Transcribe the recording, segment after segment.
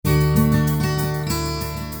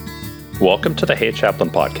Welcome to the Hey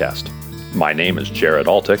Chaplain podcast. My name is Jared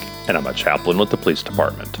Altick, and I'm a chaplain with the police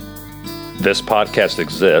department. This podcast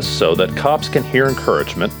exists so that cops can hear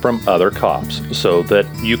encouragement from other cops so that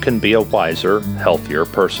you can be a wiser, healthier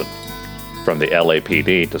person. From the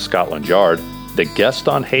LAPD to Scotland Yard, the guests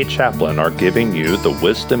on Hey Chaplain are giving you the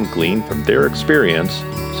wisdom gleaned from their experience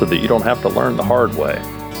so that you don't have to learn the hard way.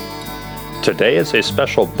 Today is a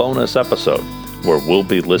special bonus episode where we'll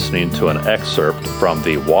be listening to an excerpt from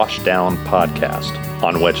the Washdown podcast,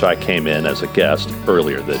 on which I came in as a guest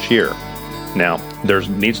earlier this year. Now, there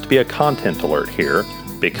needs to be a content alert here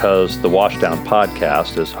because the Washdown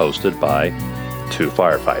podcast is hosted by two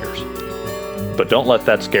firefighters. But don't let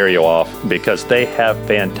that scare you off because they have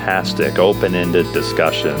fantastic open-ended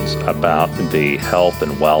discussions about the health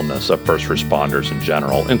and wellness of first responders in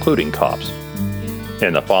general, including cops.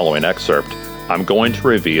 In the following excerpt, I'm going to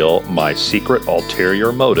reveal my secret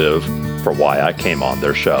ulterior motive for why I came on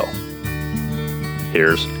their show.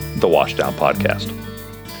 Here's the Washdown podcast.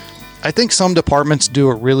 I think some departments do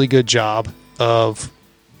a really good job of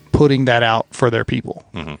putting that out for their people.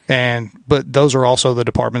 But those are also the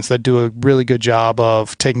departments that do a really good job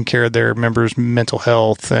of taking care of their members' mental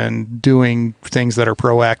health and doing things that are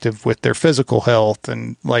proactive with their physical health,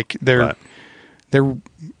 and like they're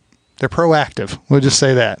proactive. We'll just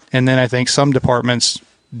say that. And then I think some departments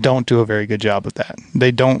don't do a very good job of that. They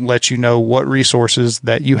don't let you know what resources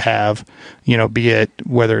that you have, be it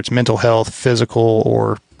whether it's mental health, physical,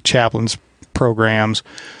 or chaplains programs.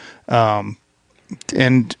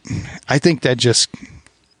 And I think that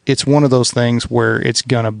it's one of those things where it's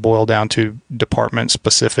going to boil down to department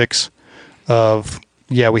specifics of,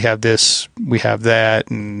 we have this, we have that.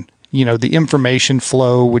 And, the information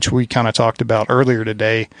flow, which we kind of talked about earlier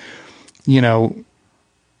today,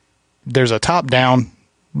 there's a top down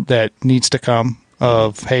that needs to come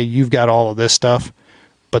of, hey, you've got all of this stuff,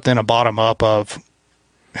 but then a bottom up of,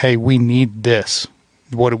 hey, we need this.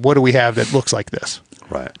 What do we have that looks like this?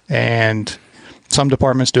 Right. And some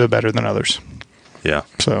departments do it better than others. Yeah.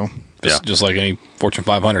 So just like any Fortune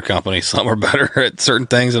 500 company, some are better at certain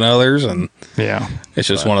things than others. And it's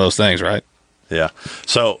just one of those things, right? Yeah.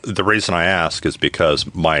 So the reason I ask is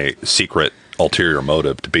because my secret ulterior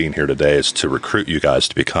motive to being here today is to recruit you guys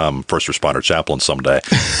to become first responder chaplains someday.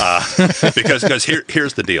 Because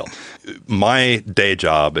here's the deal. My day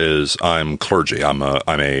job is I'm clergy. I'm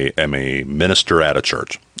a minister at a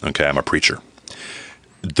church. Okay. I'm a preacher.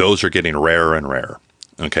 Those are getting rarer and rarer.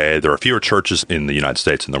 Okay, there are fewer churches in the United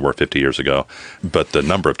States than there were 50 years ago, but the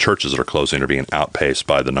number of churches that are closing are being outpaced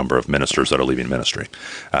by the number of ministers that are leaving ministry.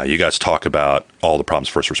 You guys talk about all the problems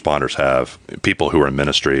first responders have. People who are in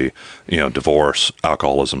ministry, divorce,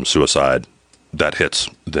 alcoholism, suicide, that hits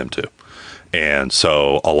them too. And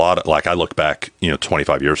so a lot of, I look back,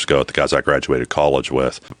 25 years ago at the guys I graduated college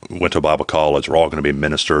with, went to a Bible college, we're all going to be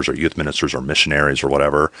ministers or youth ministers or missionaries or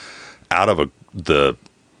whatever. Out of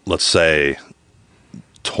let's say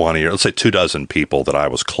 20 or let's say 24 people that I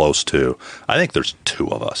was close to, I think there's 2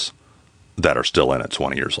 of us that are still in it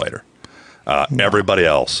 20 years later. Everybody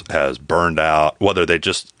else has burned out, whether they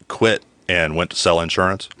just quit and went to sell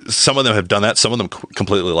insurance. Some of them have done that. Some of them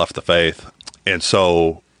completely left the faith. And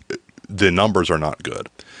so the numbers are not good.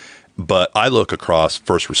 But I look across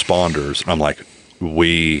first responders and I'm like,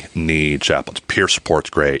 we need chaplains. Peer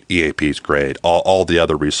support's great. EAP's great. All the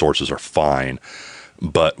other resources are fine.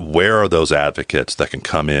 But where are those advocates that can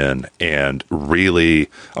come in and really,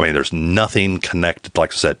 there's nothing connected,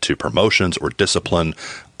 like I said, to promotions or discipline.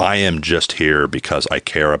 I am just here because I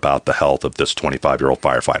care about the health of this 25-year-old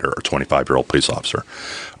firefighter or 25-year-old police officer.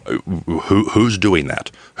 Who's doing that?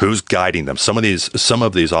 Who's guiding them? Some of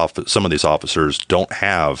these officers don't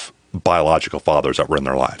have biological fathers that were in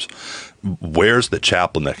their lives. Where's the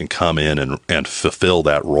chaplain that can come in and fulfill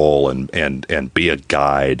that role and be a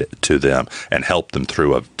guide to them and help them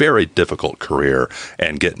through a very difficult career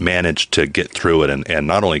and manage to get through it and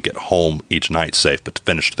not only get home each night safe, but to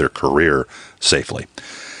finish their career safely?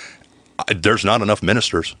 There's not enough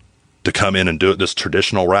ministers to come in and do it this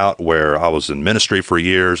traditional route where I was in ministry for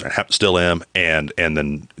years and still am, and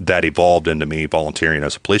then that evolved into me volunteering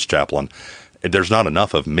as a police chaplain. There's not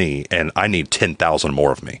enough of me, and I need 10,000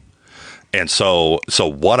 more of me. And so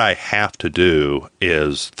what I have to do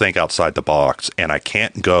is think outside the box, and I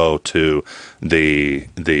can't go to the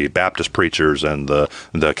Baptist preachers and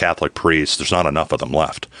the Catholic priests. There's not enough of them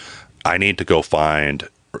left. I need to go find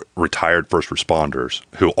retired first responders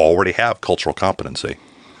who already have cultural competency.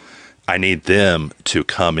 I need them to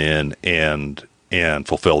come in and and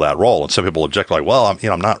fulfill that role. And some people object, like, well,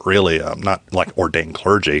 I'm not like ordained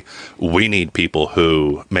clergy. We need people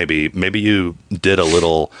who maybe you did a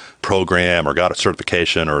little program or got a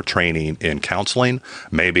certification or training in counseling.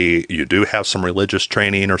 Maybe you do have some religious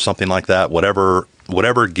training or something like that.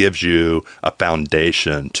 Whatever gives you a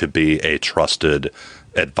foundation to be a trusted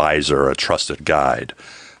advisor, a trusted guide.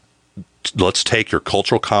 Let's take your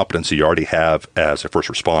cultural competency you already have as a first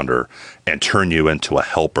responder and turn you into a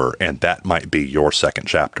helper, and that might be your second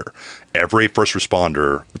chapter. Every first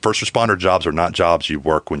responder jobs are not jobs you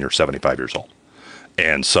work when you're 75 years old.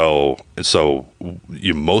 And so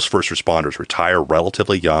most first responders retire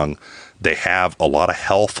relatively young. They have a lot of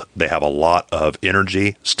health. They have a lot of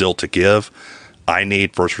energy still to give. I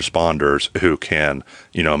need first responders who can,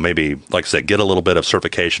 maybe, like I said, get a little bit of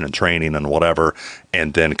certification and training and whatever,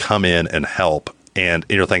 and then come in and help. And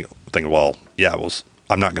think, well, yeah,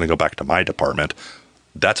 I'm not going to go back to my department.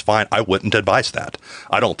 That's fine. I wouldn't advise that.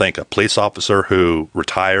 I don't think a police officer who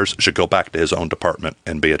retires should go back to his own department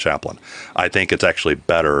and be a chaplain. I think it's actually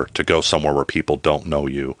better to go somewhere where people don't know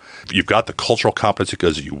you. You've got the cultural competence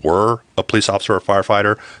because you were a police officer or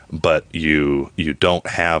firefighter, but you don't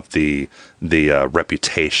have the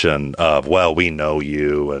reputation of, well, we know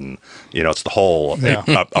you, and it's the whole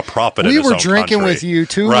a prophet. We in his were own drinking country. with you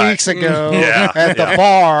 2 Right. weeks ago Yeah. at the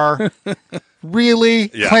bar.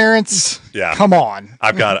 Really, Yeah. Clarence? Yeah. Come on.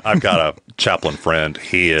 I've got a chaplain friend.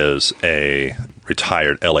 He is a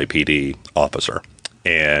retired LAPD officer,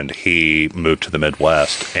 and he moved to the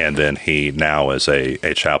Midwest, and then he now is a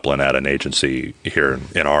chaplain at an agency here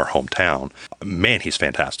in our hometown. Man, he's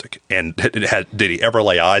fantastic. And did he ever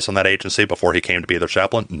lay eyes on that agency before he came to be their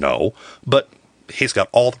chaplain? No, but he's got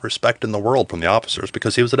all the respect in the world from the officers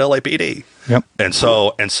because he was at LAPD. Yep. And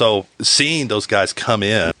so seeing those guys come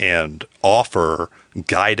in and offer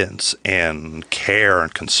guidance and care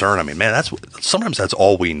and concern, I mean, man, sometimes that's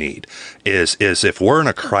all we need is if we're in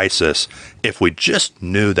a crisis, if we just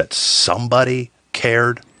knew that somebody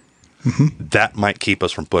cared, that might keep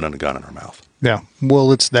us from putting a gun in our mouth. Yeah.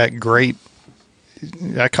 Well, it's that great,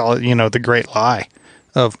 I call it, the great lie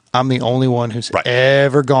of I'm the only one who's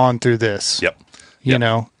ever gone through this. Yep.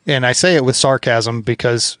 And I say it with sarcasm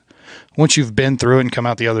because once you've been through it and come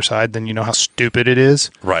out the other side, then you know how stupid it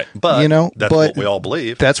is. Right. But that's what we all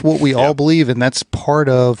believe. That's what we all believe. And that's part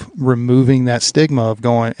of removing that stigma of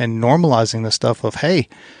going and normalizing the stuff of, hey,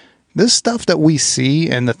 this stuff that we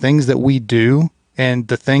see and the things that we do and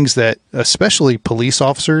the things that, especially police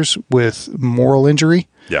officers with moral injury,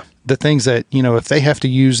 the things that, if they have to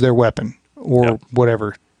use their weapon or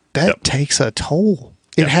whatever, that takes a toll.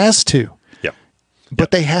 It has to.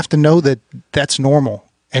 But they have to know that that's normal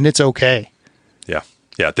and it's okay. Yeah.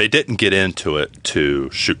 Yeah. They didn't get into it to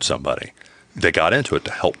shoot somebody. They got into it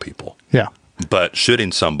to help people. Yeah. But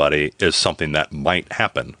shooting somebody is something that might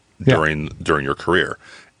happen during your career.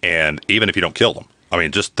 And even if you don't kill them, I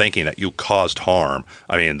mean, just thinking that you caused harm.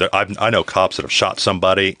 I mean, I know cops that have shot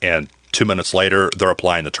somebody and 2 minutes later, they're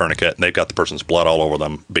applying the tourniquet and they've got the person's blood all over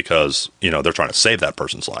them because, they're trying to save that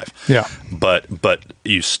person's life. Yeah. But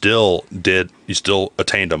you still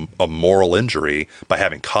attained a moral injury by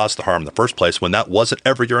having caused the harm in the first place when that wasn't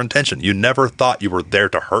ever your intention. You never thought you were there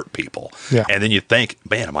to hurt people. Yeah. And then you think,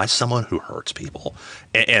 man, am I someone who hurts people?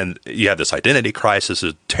 And you have this identity crisis,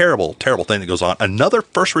 a terrible, terrible thing that goes on. Another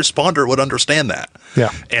first responder would understand that.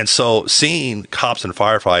 Yeah. And so seeing cops and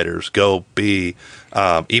firefighters go be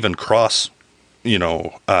even cross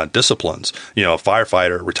disciplines. A retired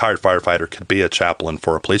firefighter could be a chaplain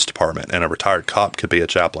for a police department, and a retired cop could be a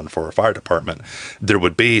chaplain for a fire department. There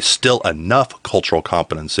would be still enough cultural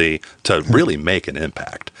competency to really make an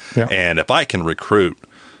impact. Yeah. And if I can recruit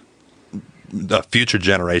a future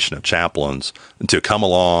generation of chaplains to come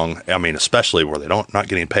along, I mean, especially where they're not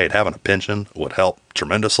getting paid, having a pension would help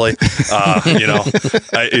tremendously.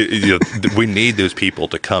 We need those people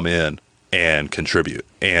to come in and contribute.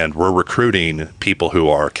 And we're recruiting people who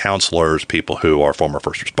are counselors, people who are former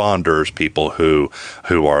first responders, people who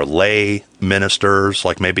are lay ministers,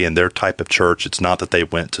 like maybe in their type of church. It's not that they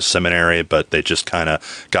went to seminary, but they just kind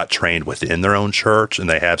of got trained within their own church and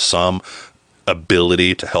they have some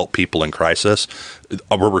ability to help people in crisis.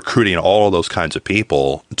 We're recruiting all of those kinds of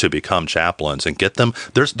people to become chaplains and get them.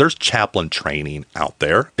 There's chaplain training out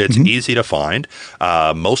there. It's easy to find.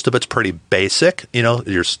 Most of it's pretty basic,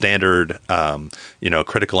 your standard,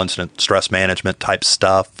 critical incident stress management type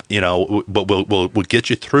stuff, but we'll get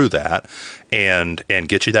you through that and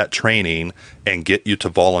get you that training and get you to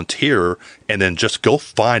volunteer and then just go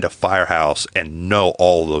find a firehouse and know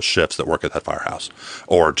all of those shifts that work at that firehouse,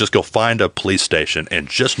 or just go find a police station and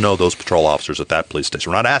just know those patrol officers at that police police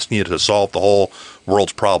station. We're not asking you to solve the whole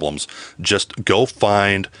world's problems. Just go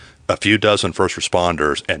find a few dozen first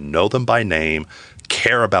responders and know them by name,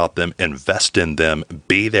 care about them, invest in them,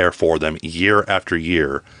 be there for them year after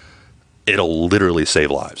year. It'll literally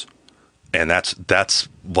save lives. And that's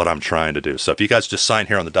what I'm trying to do. So if you guys just sign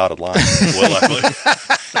here on the dotted line,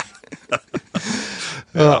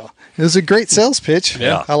 it was a great sales pitch.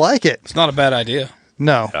 Yeah. I like it. It's not a bad idea.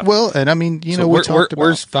 No. Yeah. Well, and I mean, so we talked about...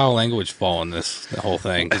 Where's foul language fall in this whole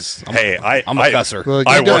thing? I'm a cusser. Well,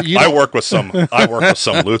 I work with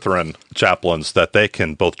some Lutheran chaplains that they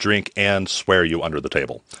can both drink and swear you under the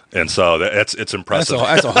table, and so it's impressive.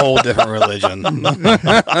 That's a whole different religion.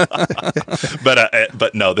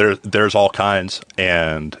 But no, there's all kinds,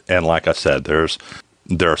 and like I said, there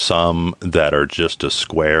are some that are just as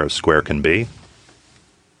square can be.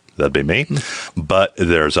 That'd be me. But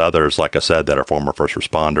there's others, like I said, that are former first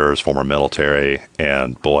responders, former military,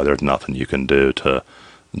 and boy, there's nothing you can do to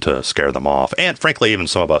scare them off. And frankly, even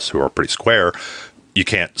some of us who are pretty square, you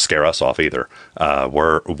can't scare us off either.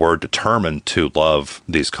 We're determined to love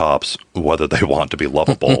these cops, whether they want to be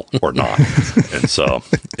lovable or not. And so,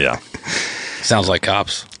 yeah. Sounds like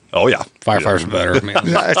cops. Oh, yeah. Firefighters are better. I mean,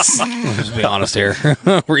 let's just be honest here.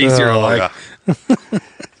 We're easier to like. Yeah.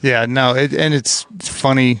 Yeah, no, and it's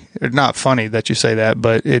funny, not funny that you say that,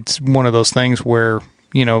 but it's one of those things where,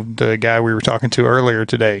 the guy we were talking to earlier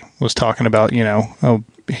today was talking about,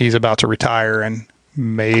 he's about to retire and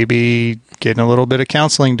maybe getting a little bit of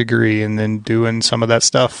counseling degree and then doing some of that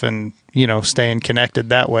stuff and, staying connected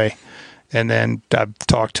that way. And then I've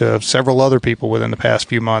talked to several other people within the past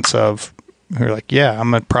few months who are like, yeah,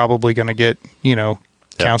 I'm probably going to get,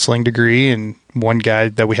 counseling degree. And one guy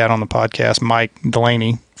that we had on the podcast, Mike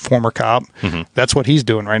Delaney, former cop, that's what he's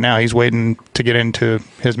doing right now. He's waiting to get into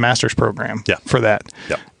his master's program for that.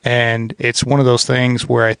 Yep. And it's one of those things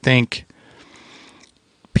where I think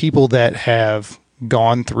people that have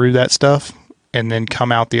gone through that stuff and then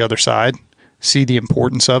come out the other side see the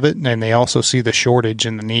importance of it, and they also see the shortage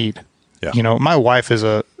and the need. Yeah. My wife is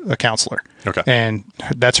a counselor. Okay. And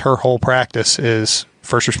that's her whole practice is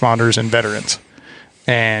first responders and veterans.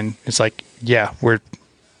 And it's like, yeah,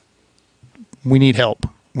 we need help.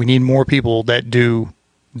 We need more people that do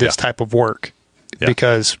this type of work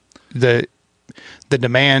because the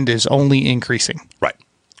demand is only increasing. Right.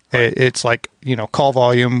 It's like, call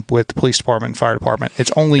volume with the police department and fire department.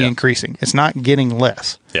 It's only increasing. It's not getting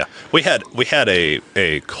less. Yeah. We had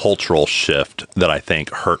a cultural shift that I think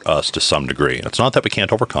hurt us to some degree. And it's not that we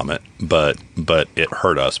can't overcome it, but it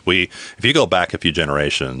hurt us. If you go back a few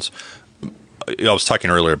generations, I was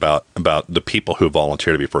talking earlier about the people who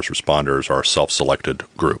volunteer to be first responders are a self-selected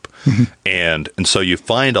group. And so you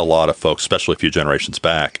find a lot of folks, especially a few generations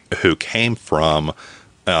back, who came from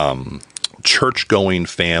church-going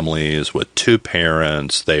families with two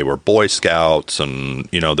parents. They were Boy Scouts, and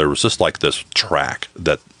there was just like this track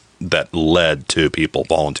that led to people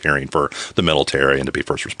volunteering for the military and to be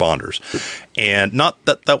first responders. And not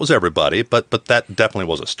that was everybody, but that definitely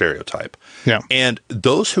was a stereotype. Yeah. And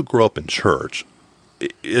those who grew up in church,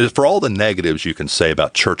 for all the negatives you can say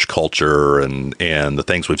about church culture and the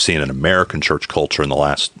things we've seen in American church culture in the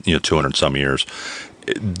last 200 some years,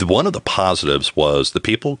 one of the positives was the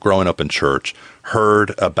people growing up in church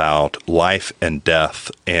heard about life and death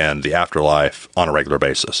and the afterlife on a regular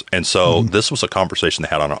basis. And so this was a conversation they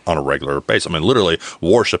had on a regular basis. I mean, literally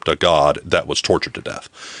worshipped a God that was tortured to death.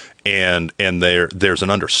 And there's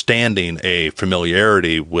an understanding, a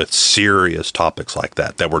familiarity with serious topics like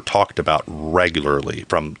that were talked about regularly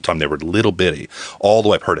from the time they were little bitty all the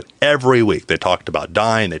way. I've heard it every week. They talked about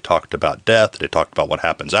dying. They talked about death. They talked about what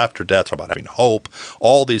happens after death, about having hope,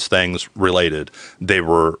 all these things related. They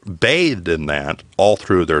were bathed in that all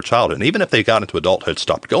through their childhood. And even if they got into adulthood,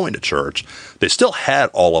 stopped going to church, they still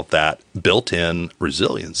had all of that built-in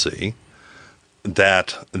resiliency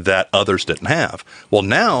that others didn't have. Well,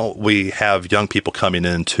 now we have young people coming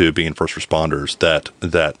into being first responders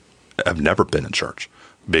that have never been in church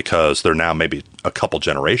because they're now maybe a couple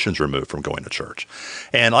generations removed from going to church.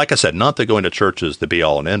 And like I said, not that going to church is the be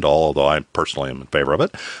all and end all, although I personally am in favor of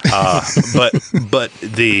it.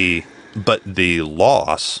 But the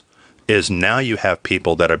loss is now you have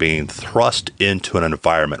people that are being thrust into an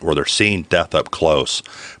environment where they're seeing death up close,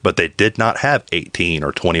 but they did not have 18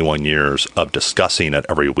 or 21 years of discussing it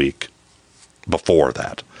every week before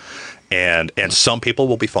that. And some people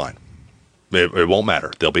will be fine. It won't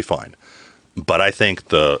matter. They'll be fine. But I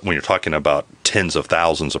think when you're talking about tens of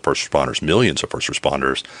thousands of first responders, millions of first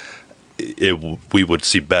responders, we would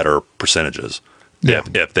see better percentages Yeah.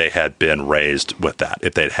 If they had been raised with that,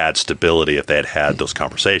 if they'd had stability, if they'd had those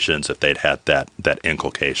conversations, if they'd had that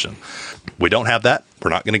inculcation. We don't have that.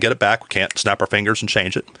 We're not going to get it back. We can't snap our fingers and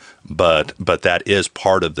change it. But that is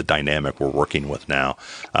part of the dynamic we're working with now.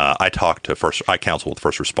 I counsel with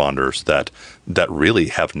first responders that really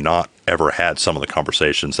have not ever had some of the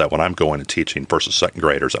conversations that when I'm going and teaching first and second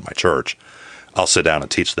graders at my church, I'll sit down and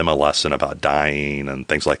teach them a lesson about dying and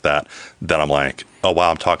things like that. Then I'm like, oh, wow,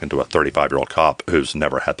 I'm talking to a 35-year-old cop who's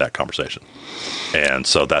never had that conversation. And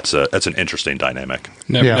so that's an interesting dynamic.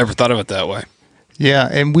 Never thought of it that way. Yeah,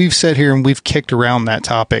 and we've sat here and we've kicked around that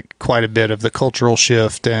topic quite a bit of the cultural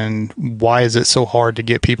shift and why is it so hard to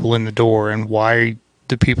get people in the door and why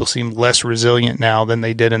do people seem less resilient now than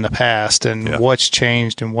they did in the past and what's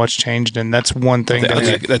changed and that's one thing.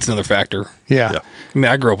 That's another factor. Yeah. I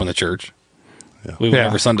mean, I grew up in the church. Yeah. We went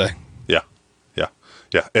every Sunday. Yeah.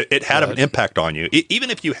 It had an impact on you. Even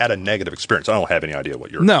if you had a negative experience. I don't have any idea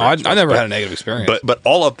what your I never had a negative experience. But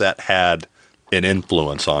all of that had an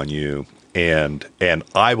influence on you. And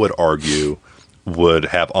I would argue would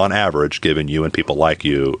have, on average, given you and people like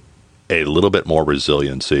you a little bit more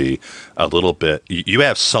resiliency, a little bit. You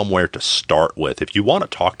have somewhere to start with. If you want to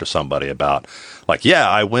talk to somebody about, like,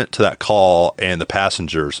 I went to that call and the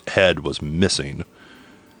passenger's head was missing.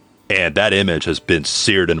 And that image has been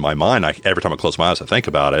seared in my mind. Every time I close my eyes, I think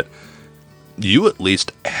about it. You at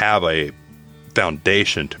least have a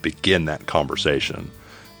foundation to begin that conversation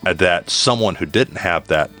that someone who didn't have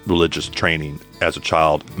that religious training as a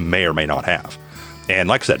child may or may not have. And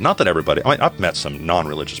like I said, not that everybody, I've met some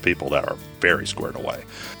non-religious people that are very squared away.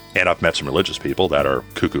 And I've met some religious people that are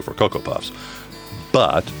cuckoo for Cocoa Puffs.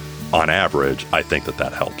 But on average, I think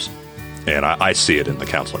that helps. And I see it in the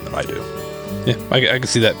counseling that I do. Yeah, I can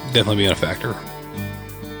see that definitely being a factor.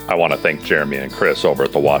 I want to thank Jeremy and Chris over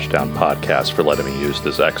at the Washdown Podcast for letting me use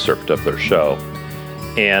this excerpt of their show.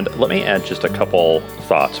 And let me add just a couple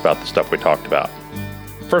thoughts about the stuff we talked about.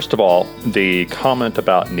 First of all, the comment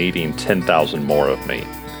about needing 10,000 more of me.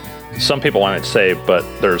 Some people might say, but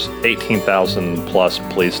there's 18,000 plus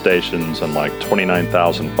police stations and like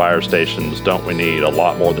 29,000 fire stations. Don't we need a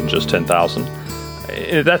lot more than just 10,000?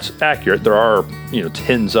 That's accurate. There are,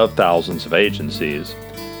 tens of thousands of agencies,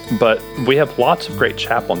 but we have lots of great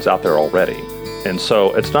chaplains out there already. And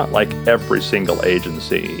so it's not like every single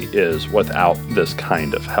agency is without this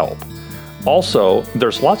kind of help. Also,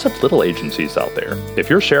 there's lots of little agencies out there. If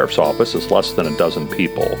your sheriff's office is less than a dozen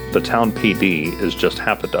people, the town PD is just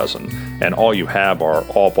half a dozen, and all you have are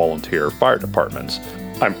all volunteer fire departments.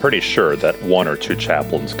 I'm pretty sure that one or two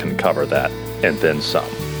chaplains can cover that, and then some.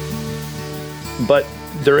 But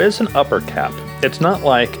there is an upper cap. It's not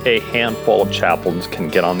like a handful of chaplains can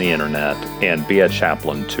get on the internet and be a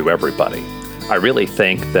chaplain to everybody. I really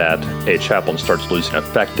think that a chaplain starts losing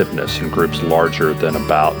effectiveness in groups larger than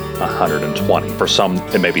about 120. For some,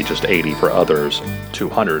 it may be just 80. For others,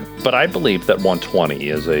 200. But I believe that 120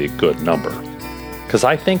 is a good number. Because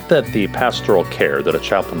I think that the pastoral care that a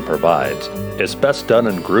chaplain provides is best done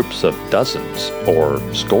in groups of dozens or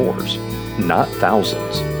scores, not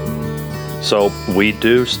thousands. So we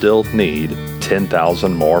do still need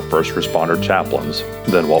 10,000 more first responder chaplains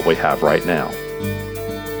than what we have right now.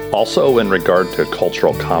 Also, in regard to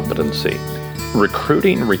cultural competency,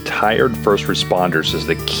 recruiting retired first responders is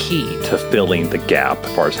the key to filling the gap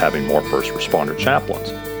as far as having more first responder chaplains.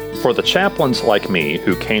 For the chaplains like me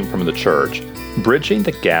who came from the church, bridging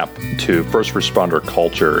the gap to first responder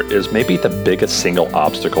culture is maybe the biggest single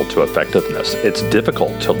obstacle to effectiveness. It's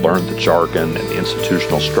difficult to learn the jargon and the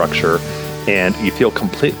institutional structure, and you feel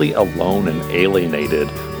completely alone and alienated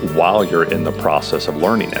while you're in the process of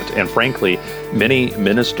learning it. And frankly, many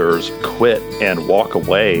ministers quit and walk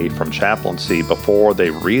away from chaplaincy before they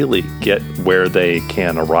really get where they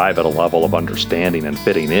can arrive at a level of understanding and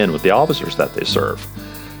fitting in with the officers that they serve.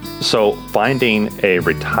 So finding a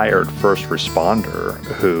retired first responder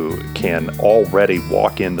who can already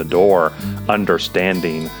walk in the door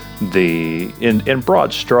understanding in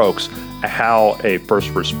broad strokes how a first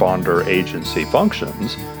responder agency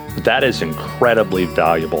functions, that is incredibly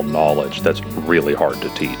valuable knowledge that's really hard to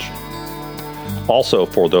teach. Also,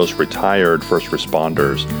 for those retired first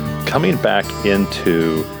responders, coming back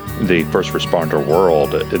into the first responder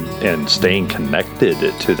world and staying connected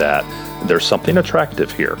to that, there's something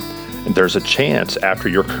attractive here. There's a chance after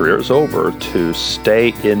your career is over to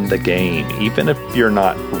stay in the game, even if you're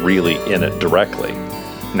not really in it directly.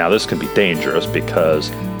 Now, this can be dangerous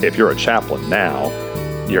because if you're a chaplain now,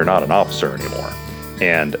 you're not an officer anymore.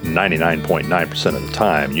 And 99.9% of the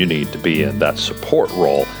time, you need to be in that support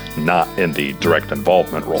role, not in the direct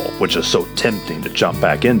involvement role, which is so tempting to jump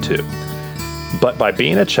back into. But by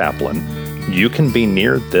being a chaplain, You can be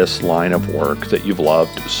near this line of work that you've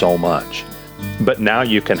loved so much, but now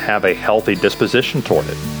you can have a healthy disposition toward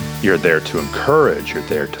it. You're there to encourage, you're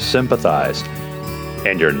there to sympathize,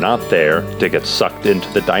 and you're not there to get sucked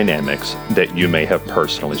into the dynamics that you may have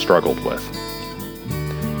personally struggled with.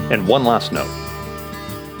 And one last note.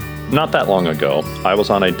 Not that long ago, I was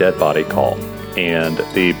on a dead body call, and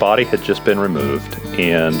the body had just been removed,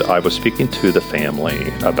 and I was speaking to the family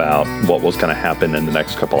about what was going to happen in the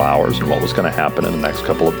next couple hours and what was going to happen in the next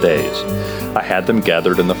couple of days. I had them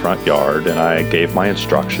gathered in the front yard, and I gave my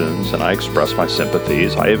instructions, and I expressed my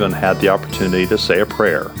sympathies. I even had the opportunity to say a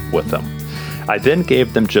prayer with them. I then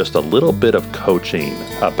gave them just a little bit of coaching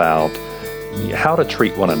about how to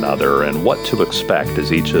treat one another and what to expect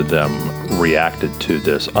as each of them reacted to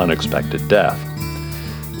this unexpected death.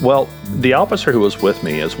 Well, the officer who was with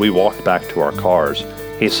me as we walked back to our cars,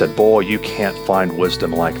 he said, "Boy, you can't find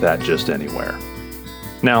wisdom like that just anywhere."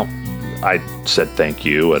 Now, I said thank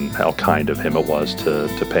you and how kind of him it was to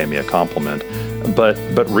pay me a compliment, but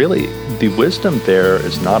really the wisdom there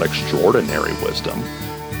is not extraordinary wisdom.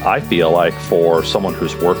 I feel like for someone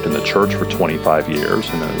who's worked in the church for 25 years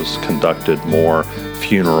and has conducted more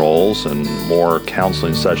funerals and more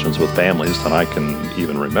counseling sessions with families than I can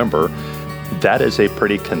even remember, that is a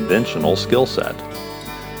pretty conventional skill set.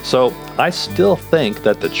 So I still think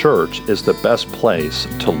that the church is the best place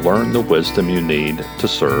to learn the wisdom you need to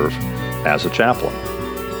serve as a chaplain.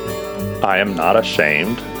 I am not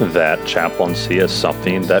ashamed that chaplaincy is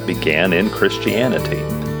something that began in Christianity,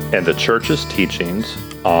 and the church's teachings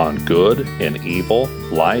on good and evil,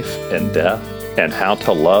 life and death, and how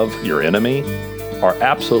to love your enemy are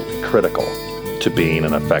absolutely critical to being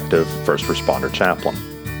an effective first responder chaplain.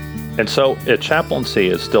 And so if chaplaincy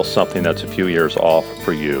is still something that's a few years off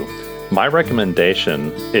for you, my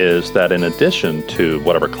recommendation is that in addition to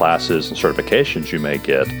whatever classes and certifications you may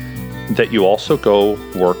get, that you also go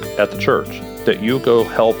work at the church, that you go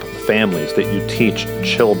help families, that you teach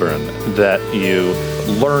children, that you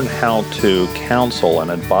learn how to counsel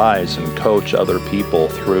and advise and coach other people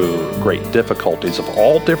through great difficulties of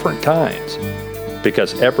all different kinds.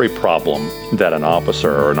 Because every problem that an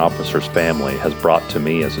officer or an officer's family has brought to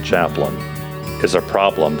me as a chaplain is a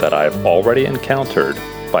problem that I've already encountered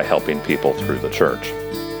by helping people through the church.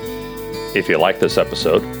 If you like this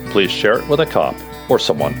episode, please share it with a cop or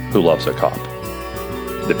someone who loves a cop.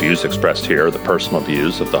 The views expressed here are the personal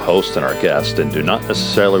views of the host and our guest and do not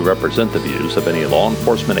necessarily represent the views of any law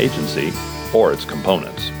enforcement agency or its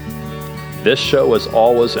components. This show is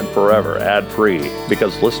always and forever ad-free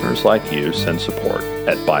because listeners like you send support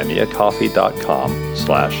at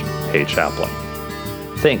buymeacoffee.com/HeyChaplain.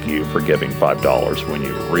 Thank you for giving $5 when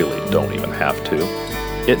you really don't even have to.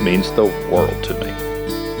 It means the world to me.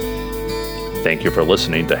 Thank you for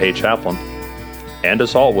listening to Hey Chaplain. And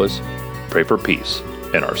as always, pray for peace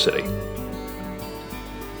in our city.